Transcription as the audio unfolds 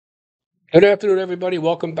Good afternoon, everybody.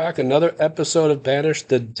 Welcome back. Another episode of Banish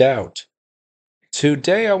the Doubt.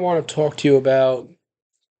 Today, I want to talk to you about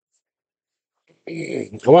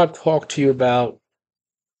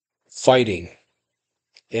fighting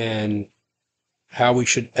and how we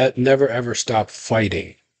should never ever stop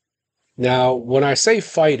fighting. Now, when I say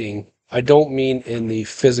fighting, I don't mean in the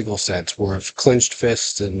physical sense, where of clenched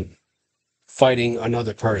fists and fighting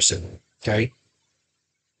another person. Okay.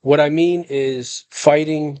 What I mean is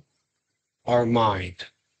fighting our mind.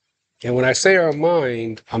 And when I say our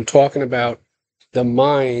mind, I'm talking about the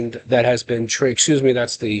mind that has been tricked. Excuse me,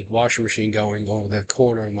 that's the washing machine going over the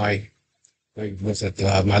corner of my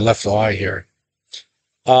left eye here.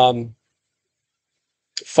 Um,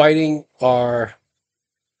 Fighting our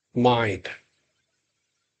mind,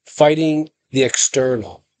 fighting the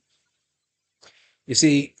external. You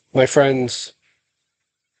see, my friends,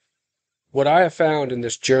 what I have found in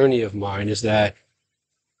this journey of mine is that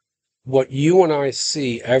what you and I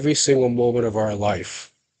see every single moment of our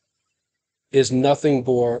life is nothing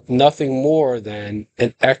more than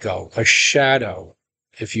an echo, a shadow,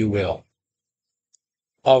 if you will,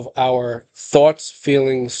 of our thoughts,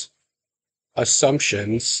 feelings,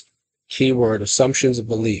 assumptions, keyword assumptions and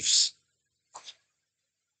beliefs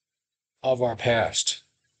of our past.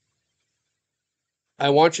 I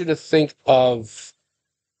want you to think of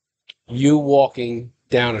you walking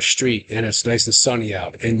down a street and it's nice and sunny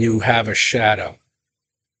out and you have a shadow.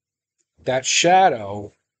 That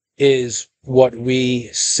shadow is what we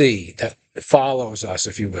see that follows us,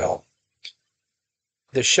 if you will.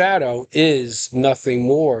 The shadow is nothing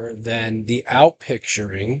more than the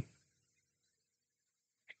outpicturing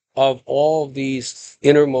of all these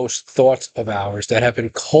innermost thoughts of ours that have been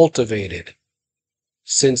cultivated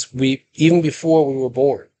since even before we were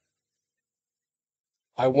born.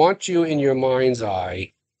 I want you in your mind's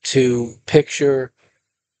eye to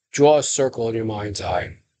draw a circle in your mind's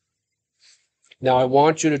eye. Now, I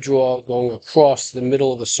want you to draw, going across the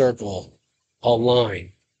middle of the circle, a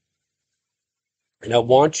line. And I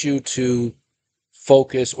want you to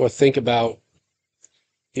focus or think about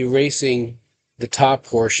erasing the top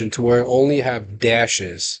portion to where it only have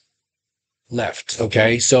dashes left.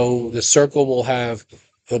 Okay, so the circle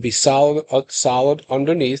it'll be solid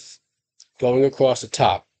underneath, going across the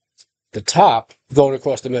top. The top going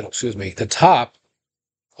across the middle. Excuse me. The top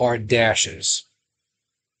are dashes.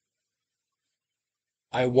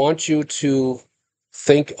 I want you to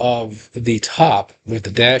think of the top with the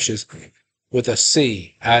dashes with a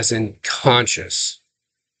C, as in conscious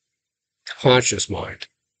mind.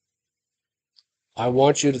 I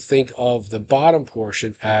want you to think of the bottom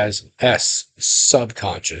portion as S,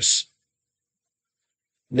 subconscious.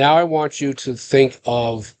 Now I want you to think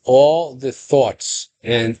of all the thoughts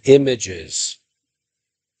and images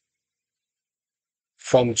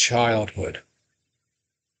from childhood,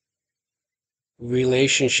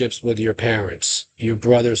 relationships with your parents, your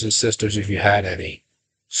brothers and sisters, if you had any,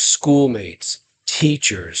 schoolmates,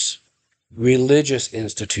 teachers, religious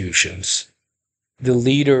institutions, the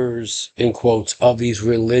leaders, in quotes, of these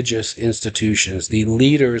religious institutions, the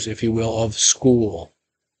leaders, if you will, of school.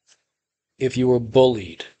 If you were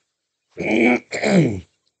bullied, I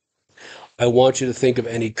want you to think of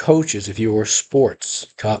any coaches if you were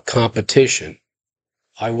sports competition.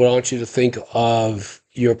 I want you to think of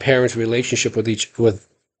your parents' relationship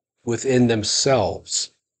within themselves.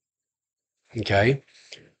 Okay?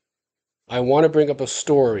 I want to bring up a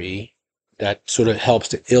story that sort of helps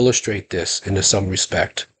to illustrate this into some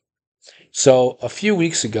respect. So a few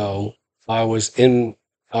weeks ago, I was in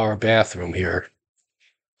our bathroom here,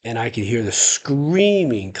 and I could hear the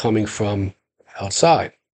screaming coming from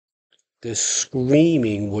outside. This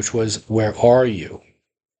screaming, which was, "Where are you?"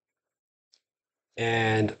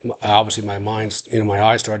 And obviously my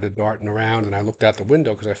eyes started darting around, and I looked out the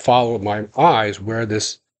window because I followed my eyes where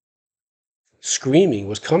this screaming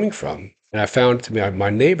was coming from. And I found it to be my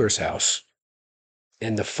neighbor's house,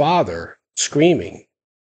 and the father screaming,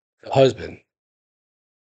 the husband,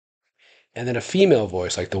 and then a female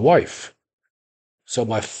voice like the wife. So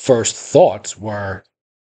my first thoughts were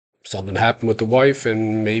something happened with the wife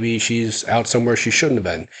and maybe she's out somewhere she shouldn't have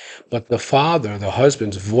been. But the father, the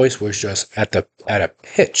husband's voice was just at a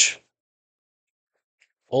pitch,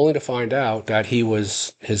 only to find out that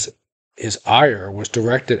his ire was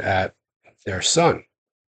directed at their son.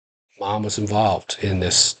 Mom was involved in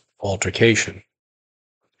this altercation.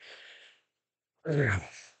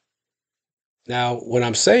 Now, when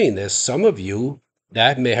I'm saying this, some of you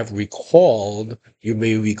that may have recalled, you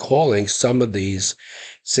may be recalling some of these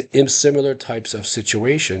similar types of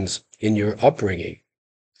situations in your upbringing,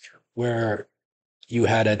 where you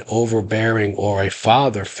had an overbearing or a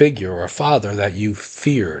father figure or a father that you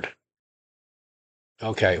feared.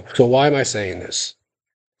 Okay, so why am I saying this?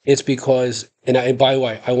 It's because, and by the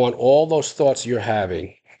way, I want all those thoughts you're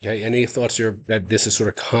having, okay, any thoughts that this is sort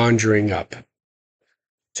of conjuring up,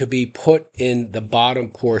 to be put in the bottom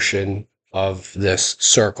portion of this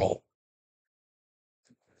circle,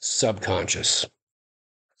 subconscious.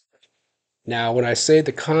 Now, when I say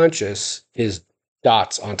the conscious is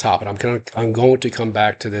dots on top, and I'm going to come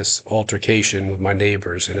back to this altercation with my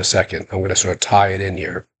neighbors in a second. I'm going to sort of tie it in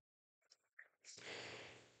here.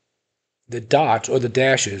 The dots or the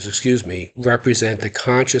dashes, excuse me, represent the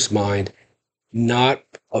conscious mind, not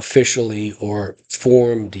officially or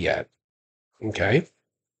formed yet. Okay?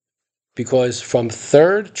 Because from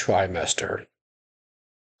third trimester,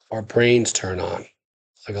 our brains turn on,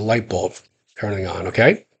 like a light bulb turning on.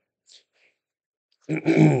 Okay?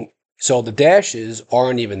 So the dashes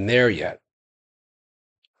aren't even there yet.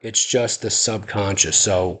 It's just the subconscious.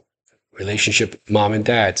 So relationship, mom and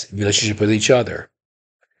dad's relationship with each other,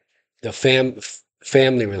 the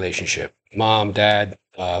family relationship, mom, dad,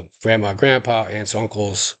 grandma, grandpa, aunts,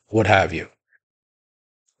 uncles, what have you.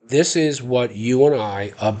 This is what you and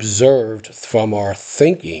I observed from our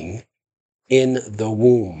thinking in the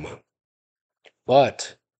womb.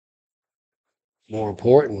 But more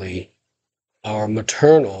importantly, our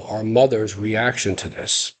mother's reaction to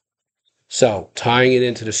this. So tying it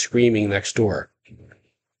into the screaming next door.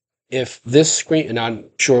 If this scream, and I'm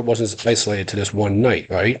sure it wasn't isolated to this one night,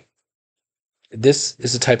 right? This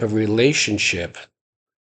is the type of relationship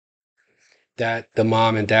that the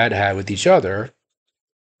mom and dad had with each other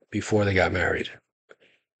before they got married.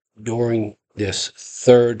 During this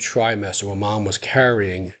third trimester, when mom was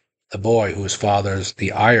carrying the boy whose father's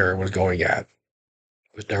the ire was going at,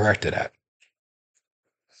 was directed at.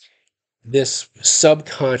 This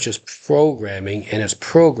subconscious programming and its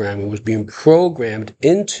programming was being programmed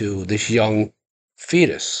into this young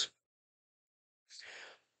fetus.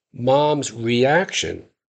 Mom's reaction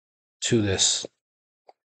to this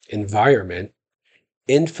environment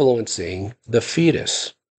influencing the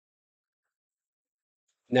fetus.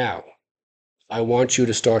 Now, I want you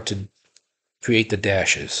to start to create the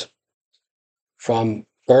dashes. From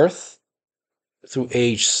birth through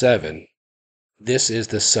age 7, this is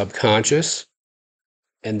the subconscious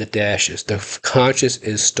and the dashes. The conscious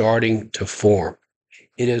is starting to form.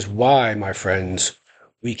 It is why, my friends,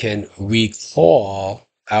 we can recall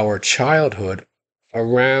our childhood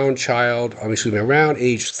around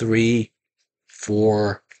age 3,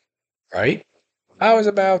 4, right? I was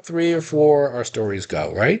about 3 or 4, our stories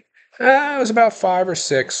go, right? I was about 5 or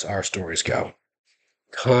 6, our stories go.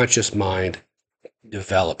 Conscious mind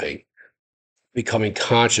developing, becoming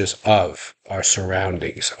conscious of our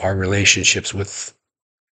surroundings, our relationships with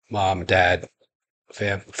mom, dad,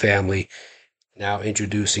 family, now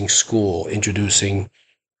introducing school, introducing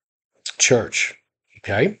church.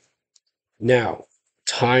 Okay? Now,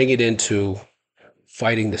 tying it into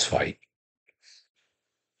fighting this fight.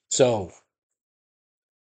 So,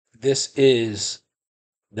 this is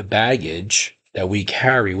the baggage that we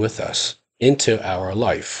carry with us into our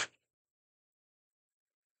life.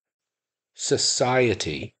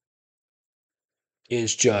 Society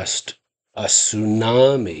is just a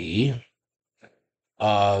tsunami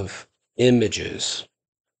of images.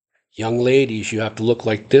 Young ladies, you have to look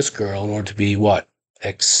like this girl in order to be what?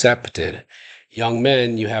 Accepted. Young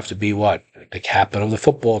men, you have to be what? The captain of the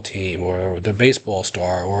football team or the baseball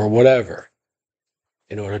star or whatever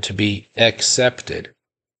in order to be accepted.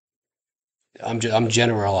 I'm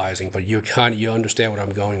generalizing, but you understand what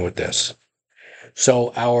I'm going with this.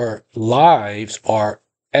 So our lives are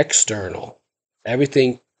external.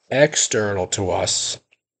 Everything external to us,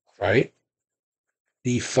 right,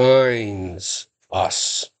 defines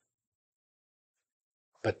us.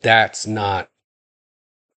 But that's not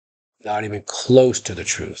even close to the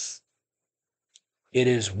truth. It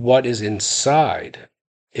is what is inside.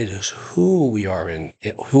 It is who we are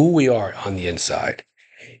on the inside.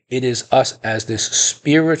 It is us as this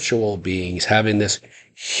spiritual beings having this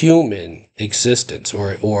human existence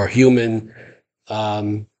or human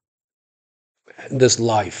this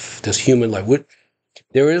life, this human life.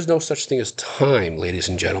 There is no such thing as time, ladies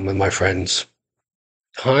and gentlemen, my friends.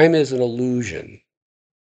 Time is an illusion.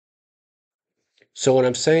 So when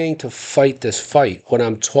I'm saying to fight this fight, what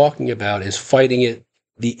I'm talking about is fighting it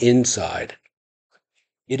the inside.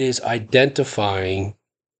 It is identifying,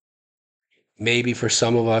 maybe for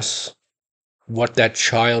some of us, what that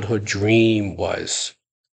childhood dream was,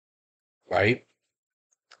 right?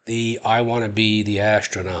 I want to be the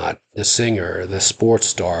astronaut, the singer, the sports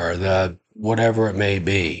star, the whatever it may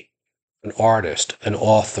be. an artist, an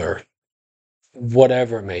author,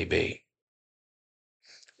 whatever it may be,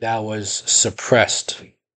 that was suppressed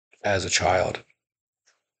as a child,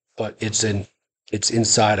 but it's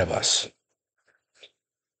inside of us.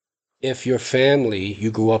 If your family,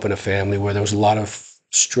 you grew up in a family where there was a lot of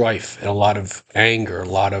strife and a lot of anger, a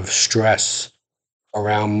lot of stress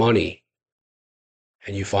around money,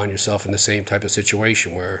 and you find yourself in the same type of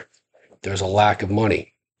situation where there's a lack of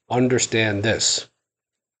money, understand this.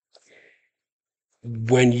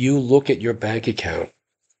 When you look at your bank account,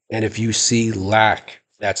 and if you see lack,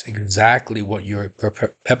 that's exactly what you're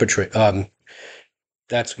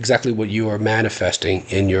that's exactly what you are manifesting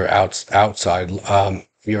in your outside,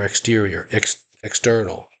 your exterior,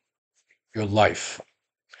 external, your life.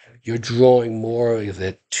 You're drawing more of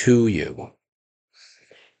it to you.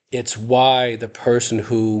 It's why the person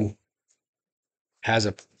who has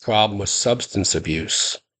a problem with substance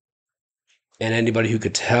abuse, and anybody who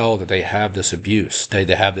could tell that they have this abuse, they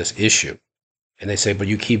have this issue, and they say, but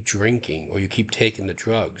you keep drinking or you keep taking the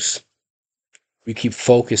drugs, you keep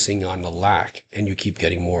focusing on the lack and you keep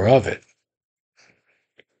getting more of it.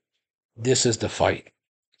 This is the fight,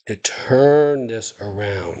 to turn this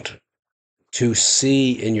around, to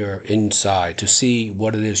see in your inside, to see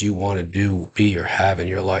what it is you want to do, be, or have in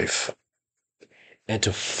your life, and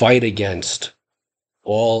to fight against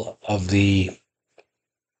all of the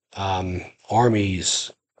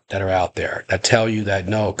armies that are out there that tell you that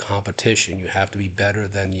no competition, you have to be better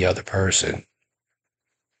than the other person.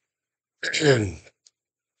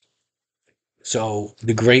 So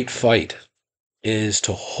the great fight is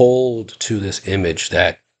to hold to this image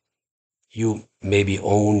that you maybe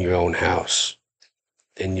own your own house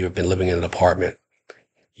and you've been living in an apartment.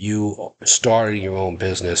 You started your own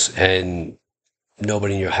business and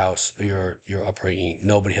nobody in your house, you're operating,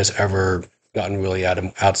 nobody has ever gotten really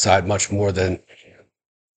outside much more than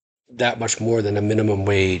a minimum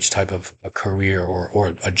wage type of a career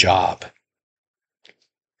or a job.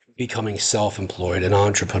 Becoming self-employed, an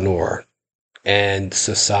entrepreneur, and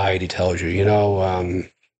society tells you,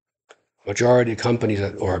 majority of companies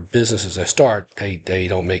or businesses that start, they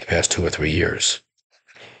don't make past 2 or 3 years.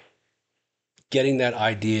 Getting that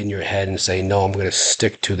idea in your head and saying, no, I'm going to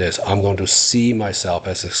stick to this. I'm going to see myself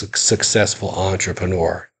as a successful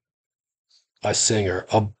entrepreneur, a singer,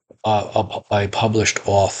 a published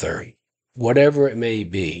author, whatever it may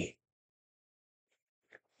be.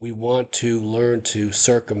 We want to learn to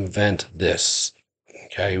circumvent this.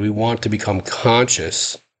 Okay. We want to become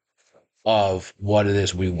conscious of what it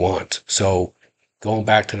is we want. So going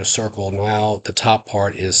back to the circle now, the top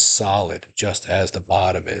part is solid, just as the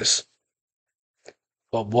bottom is.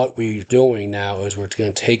 But what we're doing now is we're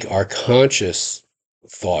going to take our conscious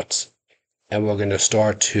thoughts and we're going to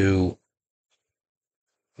start to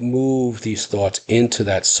move these thoughts into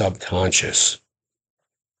that subconscious.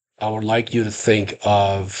 I would like you to think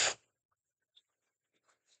of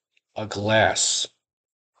a glass.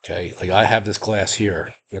 Okay, like I have this glass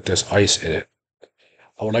here with this ice in it.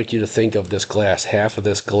 I would like you to think of this glass, half of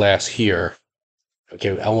this glass here,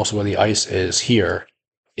 okay, almost where the ice is here,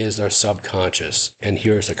 is our subconscious, and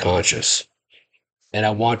here's the conscious. And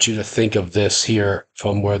I want you to think of this here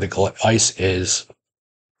from where the ice is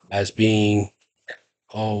as being,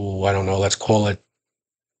 oh, I don't know, let's call it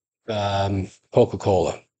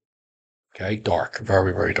Coca-Cola. Okay, dark,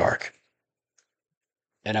 very, very dark.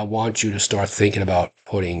 And I want you to start thinking about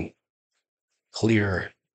putting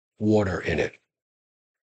clear water in it,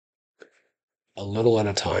 a little at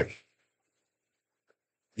a time.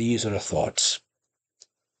 These are the thoughts.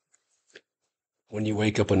 When you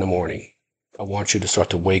wake up in the morning, I want you to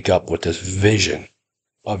start to wake up with this vision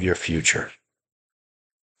of your future.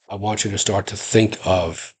 I want you to start to think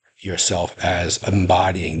of yourself as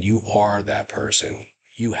embodying, you are that person.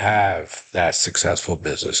 You have that successful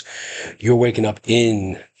business. You're waking up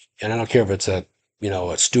in, and I don't care if it's a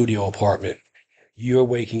studio apartment, you're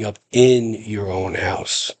waking up in your own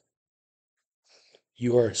house.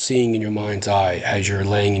 You are seeing in your mind's eye as you're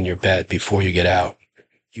laying in your bed before you get out.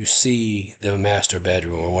 You see the master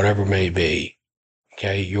bedroom or whatever it may be.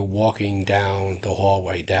 Okay, you're walking down the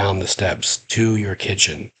hallway, down the steps to your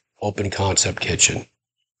kitchen, open concept kitchen.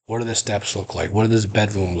 What do the steps look like? What does this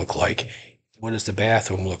bedroom look like? What does the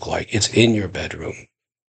bathroom look like? It's in your bedroom.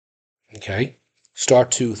 Okay,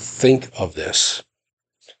 start to think of this.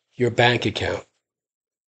 Your bank account.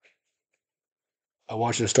 I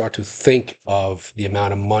want you to start to think of the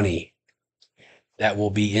amount of money that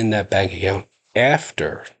will be in that bank account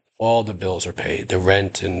after all the bills are paid, the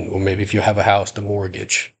rent, or maybe if you have a house, the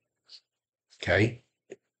mortgage. Okay.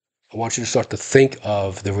 I want you to start to think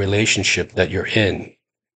of the relationship that you're in.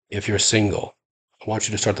 If you're single, I want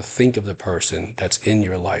you to start to think of the person that's in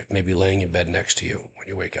your life, maybe laying in bed next to you when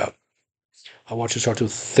you wake up. I want you to start to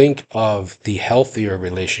think of the healthier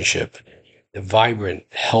relationship, the vibrant,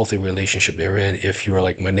 healthy relationship they're in if you're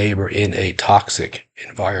like my neighbor in a toxic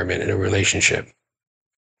environment in a relationship.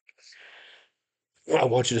 I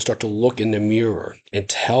want you to start to look in the mirror and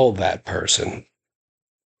tell that person,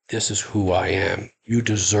 this is who I am. You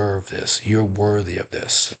deserve this. You're worthy of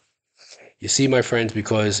this. You see, my friends,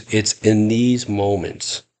 because it's in these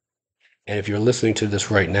moments, and if you're listening to this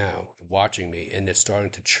right now, watching me, and it's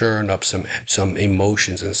starting to churn up some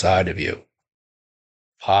emotions inside of you,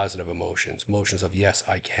 positive emotions, emotions of, yes,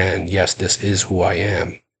 I can. Yes, this is who I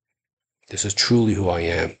am. This is truly who I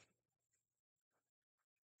am.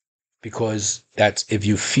 Because that's, if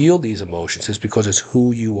you feel these emotions, it's because it's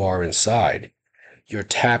who you are inside. You're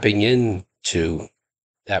tapping into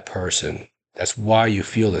that person. That's why you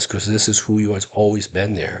feel this, because this is who you have always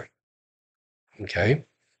been there. Okay?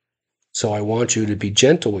 So I want you to be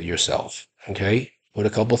gentle with yourself. Okay? Put a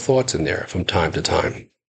couple thoughts in there from time to time.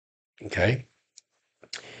 Okay?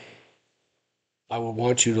 I would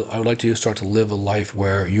like you to start to live a life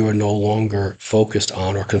where you are no longer focused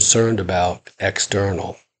on or concerned about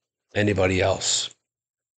external, anybody else's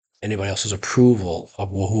approval of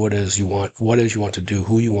who it is you want, what it is you want to do,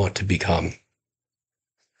 who you want to become.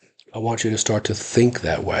 I want you to start to think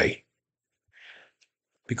that way,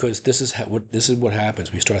 because this is what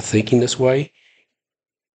happens. We start thinking this way,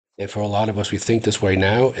 and for a lot of us, we think this way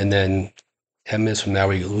now, and then 10 minutes from now,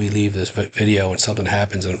 we leave this video and something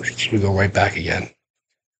happens and we go right back again.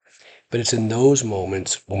 But it's in those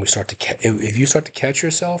moments when we start to if you start to catch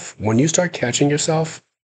yourself, when you start catching yourself,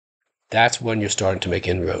 that's when you're starting to make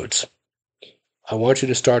inroads. I want you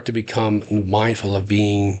to start to become mindful of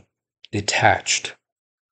being detached.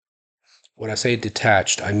 When I say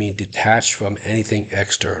detached, I mean detached from anything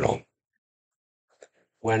external.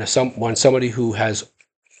 When somebody who has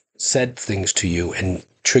said things to you and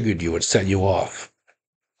triggered you and set you off,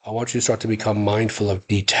 I want you to start to become mindful of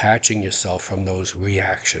detaching yourself from those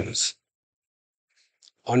reactions.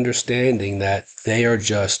 Understanding that they are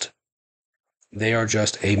just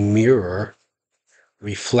a mirror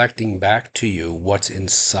reflecting back to you what's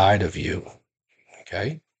inside of you.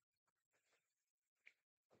 Okay?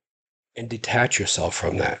 And detach yourself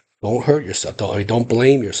from that. Don't hurt yourself. Don't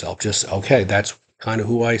blame yourself. Just, okay, that's kind of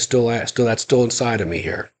who I still am. That's still inside of me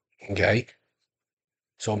here. Okay?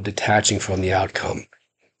 So I'm detaching from the outcome.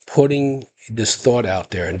 Putting this thought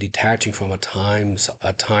out there and detaching from a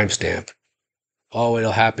timestamp. Oh,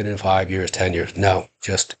 it'll happen in 5 years, 10 years. No,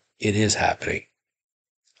 just it is happening.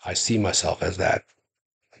 I see myself as that.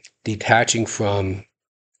 Detaching from,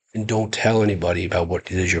 and don't tell anybody about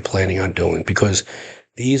what it is you're planning on doing, because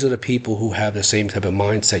these are the people who have the same type of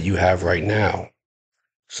mindset you have right now.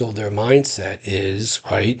 So their mindset is,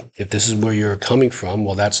 right, if this is where you're coming from,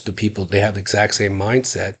 well, that's the people, they have the exact same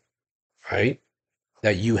mindset, right,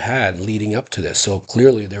 that you had leading up to this. So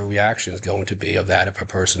clearly their reaction is going to be of that of a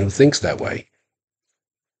person who thinks that way.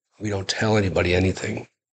 We don't tell anybody anything,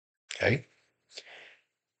 okay?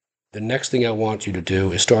 The next thing I want you to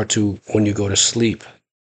do is start to, when you go to sleep,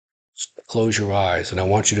 close your eyes, and I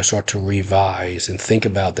want you to start to revise and think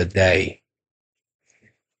about the day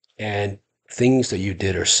and things that you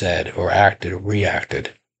did or said or acted or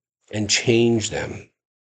reacted, and change them.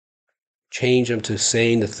 Change them to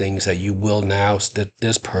saying the things that you will now, that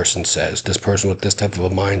this person says, this person with this type of a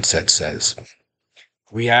mindset says.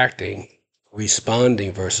 Reacting,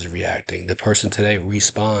 responding versus reacting. The person today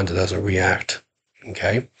responds, doesn't react.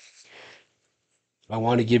 Okay? I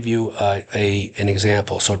want to give you an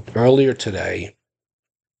example. So earlier today,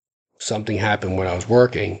 something happened when I was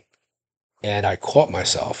working, and I caught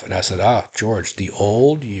myself and I said, George, the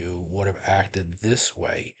old you would have acted this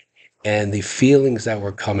way. And the feelings that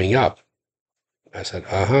were coming up, I said,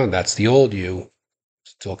 that's the old you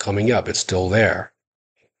still coming up. It's still there.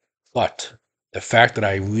 But the fact that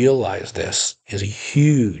I realized this is a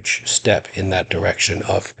huge step in that direction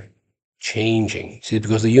of changing. See,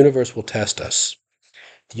 because the universe will test us.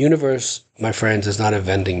 The universe, my friends, is not a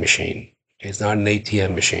vending machine. It's not an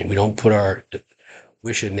ATM machine. We don't put our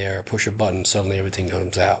wish in there, push a button, suddenly everything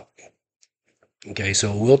comes out. Okay,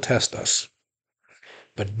 so it will test us.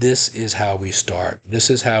 But this is how we start. This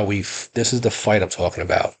is the fight I'm talking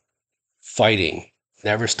about. Fighting.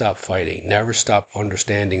 Never stop fighting. Never stop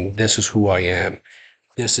understanding this is who I am.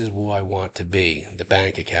 This is who I want to be. The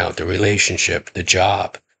bank account, the relationship, the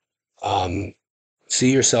job.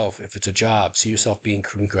 See yourself, if it's a job, see yourself being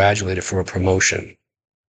congratulated for a promotion.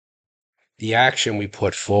 The action we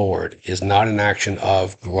put forward is not an action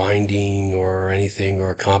of grinding or anything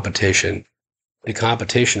or competition. The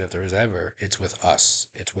competition, if there is ever, it's with us.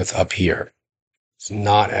 It's with up here. It's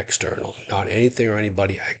not external, not anything or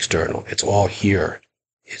anybody external. It's all here.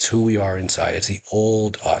 It's who we are inside. It's the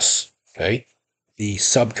old us. Okay. The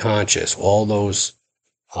subconscious, all those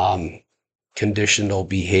conditional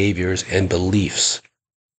behaviors and beliefs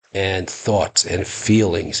and thoughts and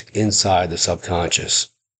feelings inside the subconscious.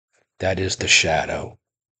 That is the shadow.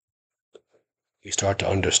 We start to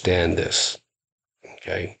understand this.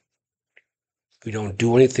 Okay. We don't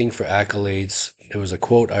do anything for accolades. There was a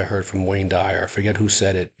quote I heard from Wayne Dyer. I forget who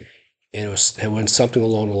said it. And it went something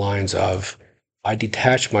along the lines of, I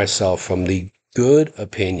detach myself from the good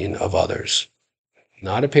opinion of others.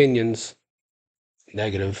 Not opinions,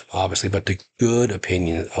 negative, obviously, but the good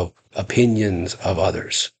opinions of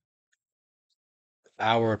others.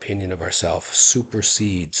 Our opinion of ourselves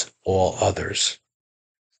supersedes all others.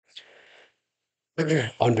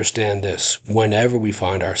 Understand this. Whenever we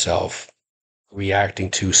find ourselves reacting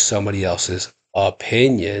to somebody else's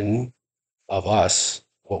opinion of us,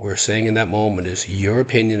 what we're saying in that moment is, your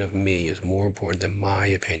opinion of me is more important than my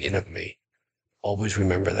opinion of me. Always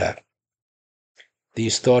remember that.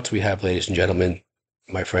 These thoughts we have, ladies and gentlemen,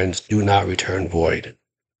 my friends, do not return void.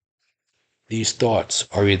 These thoughts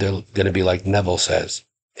are either going to be, like Neville says,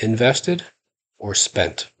 invested or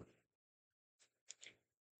spent.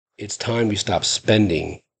 It's time we stop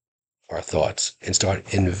spending our thoughts and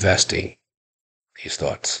start investing these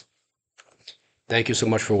thoughts. Thank you so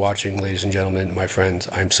much for watching, ladies and gentlemen, my friends.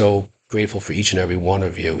 I'm so grateful for each and every one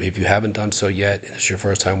of you. If you haven't done so yet, and it's your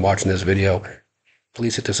first time watching this video,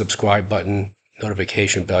 please hit the subscribe button,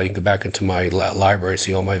 notification bell. You can go back into my library,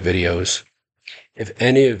 see all my videos. If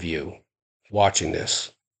any of you watching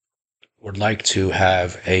this would like to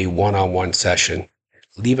have a one-on-one session,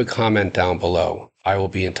 leave a comment down below. I will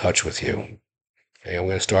be in touch with you. Okay, I'm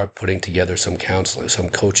going to start putting together some counseling, some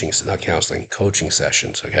coaching, not counseling, coaching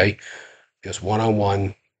sessions, okay? Just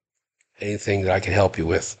one-on-one, anything that I can help you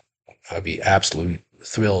with, I'd be absolutely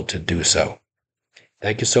thrilled to do so.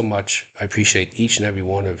 Thank you so much. I appreciate each and every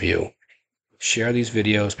one of you. Share these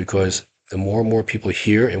videos, because the more and more people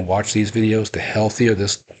hear and watch these videos, the healthier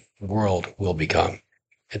this world will become.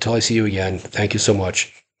 Until I see you again, thank you so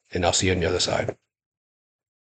much, and I'll see you on the other side.